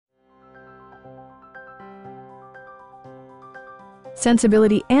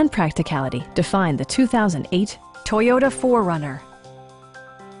Sensibility and practicality define the 2008 Toyota 4Runner.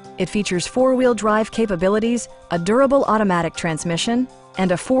 It features four-wheel drive capabilities, a durable automatic transmission,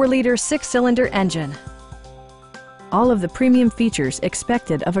 and a 4-liter 6-cylinder engine. All of the premium features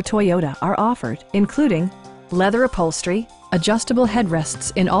expected of a Toyota are offered, including leather upholstery, adjustable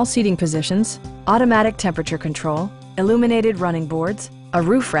headrests in all seating positions, automatic temperature control, illuminated running boards, a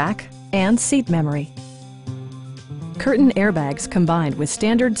roof rack, and seat memory. Curtain airbags combined with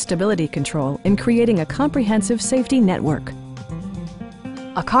standard stability control in creating a comprehensive safety network.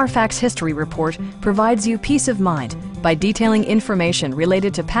 A Carfax history report provides you peace of mind by detailing information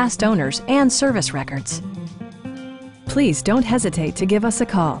related to past owners and service records. Please don't hesitate to give us a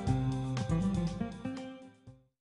call.